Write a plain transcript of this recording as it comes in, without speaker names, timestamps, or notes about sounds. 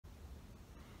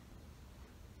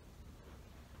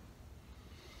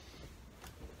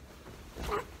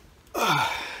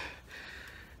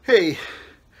Hey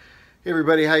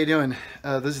everybody, how you doing?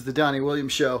 This is the Donnie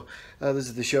Williams Show. This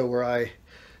is the show where I,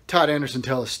 Todd Anderson,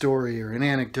 tell a story or an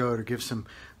anecdote or give some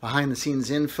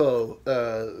behind-the-scenes info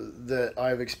that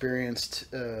I've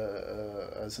experienced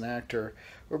as an actor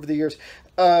over the years.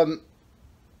 And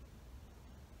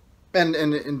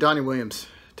Donnie Williams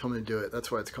told me to do it. That's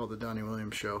why it's called the Donnie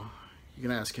Williams Show. You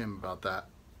can ask him about that.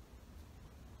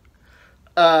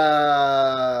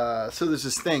 So there's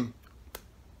this thing.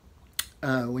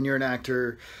 When you're an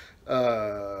actor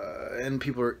and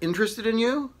people are interested in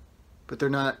you, but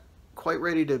they're not quite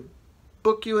ready to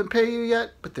book you and pay you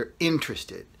yet, but they're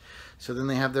interested. So then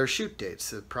they have their shoot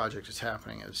dates. The project is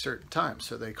happening at a certain time.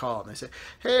 So they call and they say,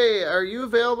 hey, are you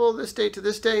available this date to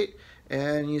this date?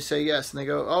 And you say yes. And they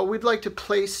go, oh, we'd like to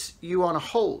place you on a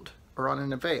hold or on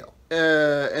an avail.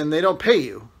 And they don't pay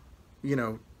you, you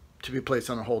know, to be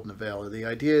placed on a hold and avail. The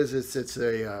idea is it's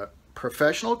a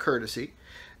professional courtesy.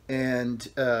 And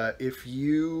if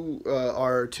you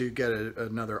are to get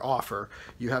another offer,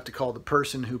 you have to call the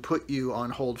person who put you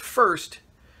on hold first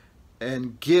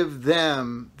and give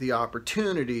them the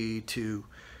opportunity to,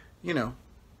 you know,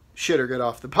 shit or get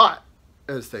off the pot,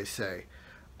 as they say.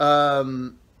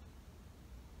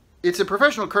 It's a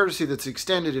professional courtesy that's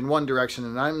extended in one direction,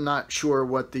 and I'm not sure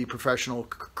what the professional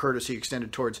courtesy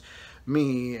extended towards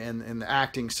me and the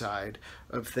acting side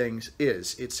of things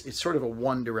is. It's sort of a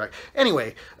one direct.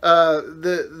 Anyway,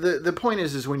 the point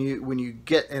is when you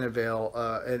get an avail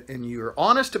and you're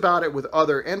honest about it with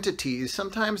other entities,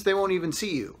 sometimes they won't even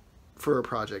see you for a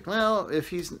project. Well,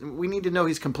 we need to know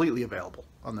he's completely available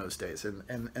on those days,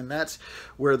 and that's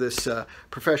where this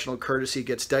professional courtesy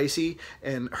gets dicey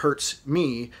and hurts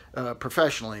me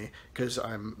professionally, because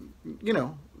I'm, you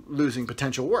know, losing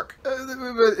potential work.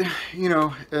 But, you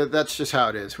know, that's just how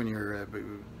it is when you're a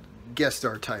guest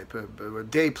star type, a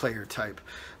day player type,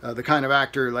 the kind of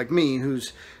actor like me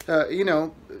who's, you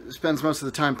know, spends most of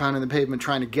the time pounding the pavement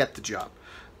trying to get the job.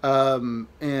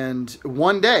 And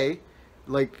one day,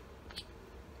 like,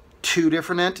 2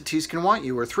 different entities can want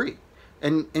you, or 3.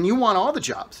 And you want all the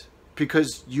jobs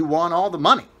because you want all the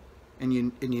money, and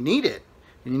you need it,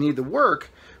 and you need the work.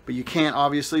 But you can't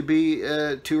obviously be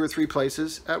 2 or 3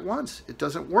 places at once. It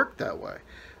doesn't work that way.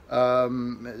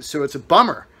 So it's a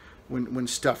bummer when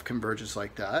stuff converges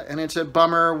like that. And it's a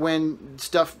bummer when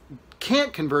stuff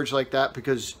can't converge like that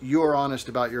because you're honest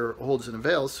about your holds and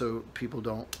avails, so people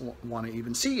don't want to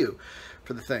even see you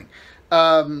for the thing.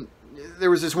 There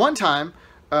was this one time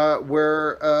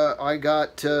where I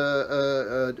got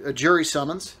a jury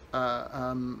summons.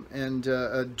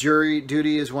 Jury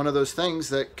duty is one of those things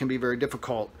that can be very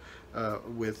difficult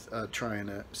with trying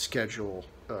to schedule,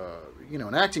 you know,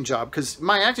 an acting job, because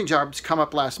my acting jobs come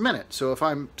up last minute. So if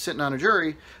I'm sitting on a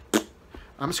jury,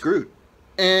 I'm screwed.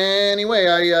 Anyway,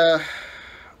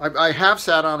 I have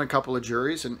sat on a couple of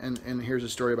juries, and here's a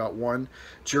story about one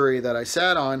jury that I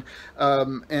sat on.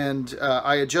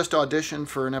 I had just auditioned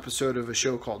for an episode of a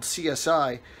show called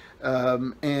CSI,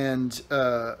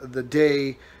 the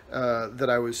day that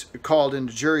I was called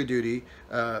into jury duty,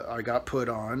 I got put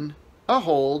on a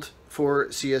hold for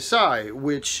CSI,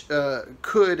 which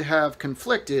could have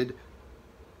conflicted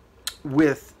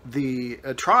with the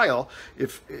trial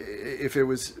if it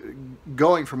was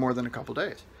going for more than a couple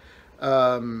days.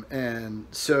 And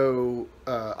so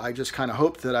I just kind of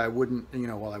hoped that I wouldn't, you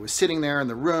know, while I was sitting there in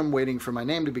the room waiting for my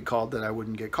name to be called, that I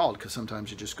wouldn't get called, because sometimes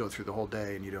you just go through the whole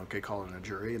day and you don't get called in a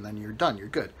jury, and then you're done, you're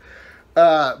good.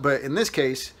 But in this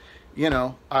case, you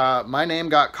know, my name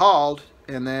got called,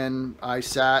 and then I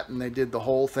sat, and they did the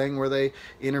whole thing where they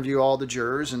interview all the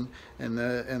jurors, and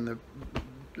the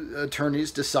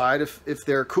attorneys decide if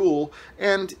they're cool.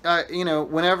 And you know,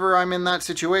 whenever I'm in that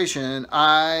situation,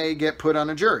 I get put on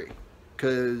a jury,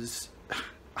 because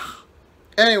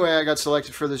anyway, I got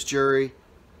selected for this jury.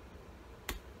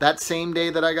 That same day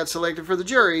that I got selected for the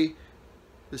jury,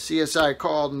 the CSI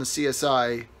called, and the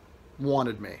CSI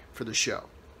wanted me for the show,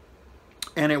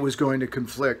 and it was going to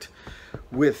conflict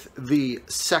with the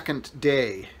second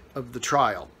day of the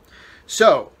trial.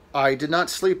 So I did not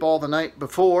sleep all the night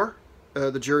before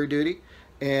the jury duty,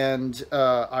 and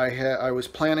I was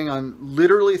planning on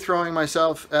literally throwing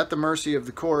myself at the mercy of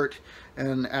the court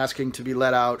and asking to be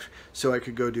let out so I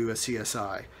could go do a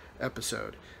CSI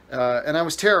episode. And I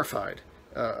was terrified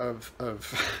of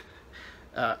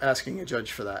asking a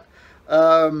judge for that.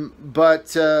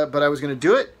 But I was going to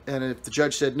do it, and if the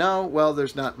judge said no, well,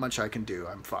 there's not much I can do.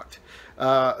 I'm fucked.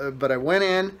 But I went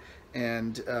in,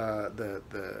 and the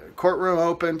courtroom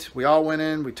opened. We all went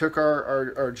in. We took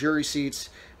our jury seats,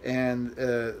 and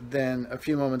then a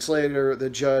few moments later, the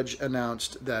judge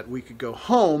announced that we could go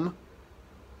home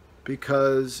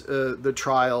because the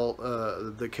trial,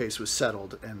 the case was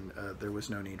settled, and there was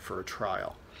no need for a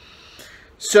trial.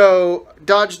 So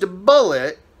dodged a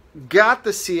bullet, got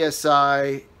the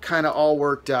CSI kind of all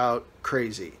worked out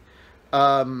crazy.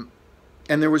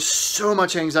 And there was so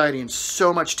much anxiety and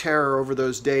so much terror over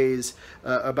those days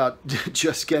about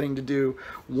just getting to do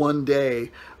one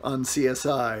day on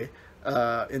CSI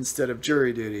instead of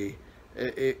jury duty.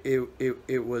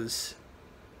 It was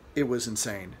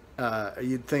insane.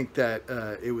 You'd think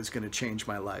that it was going to change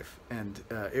my life, and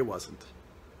it wasn't.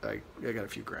 I got a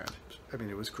few grand. I mean,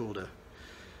 it was cool to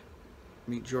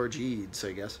meet George Eads,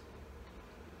 I guess.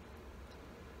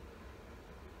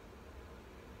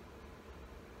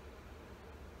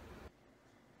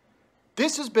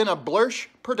 This has been a Blursh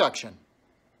production.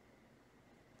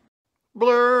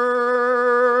 Blursh.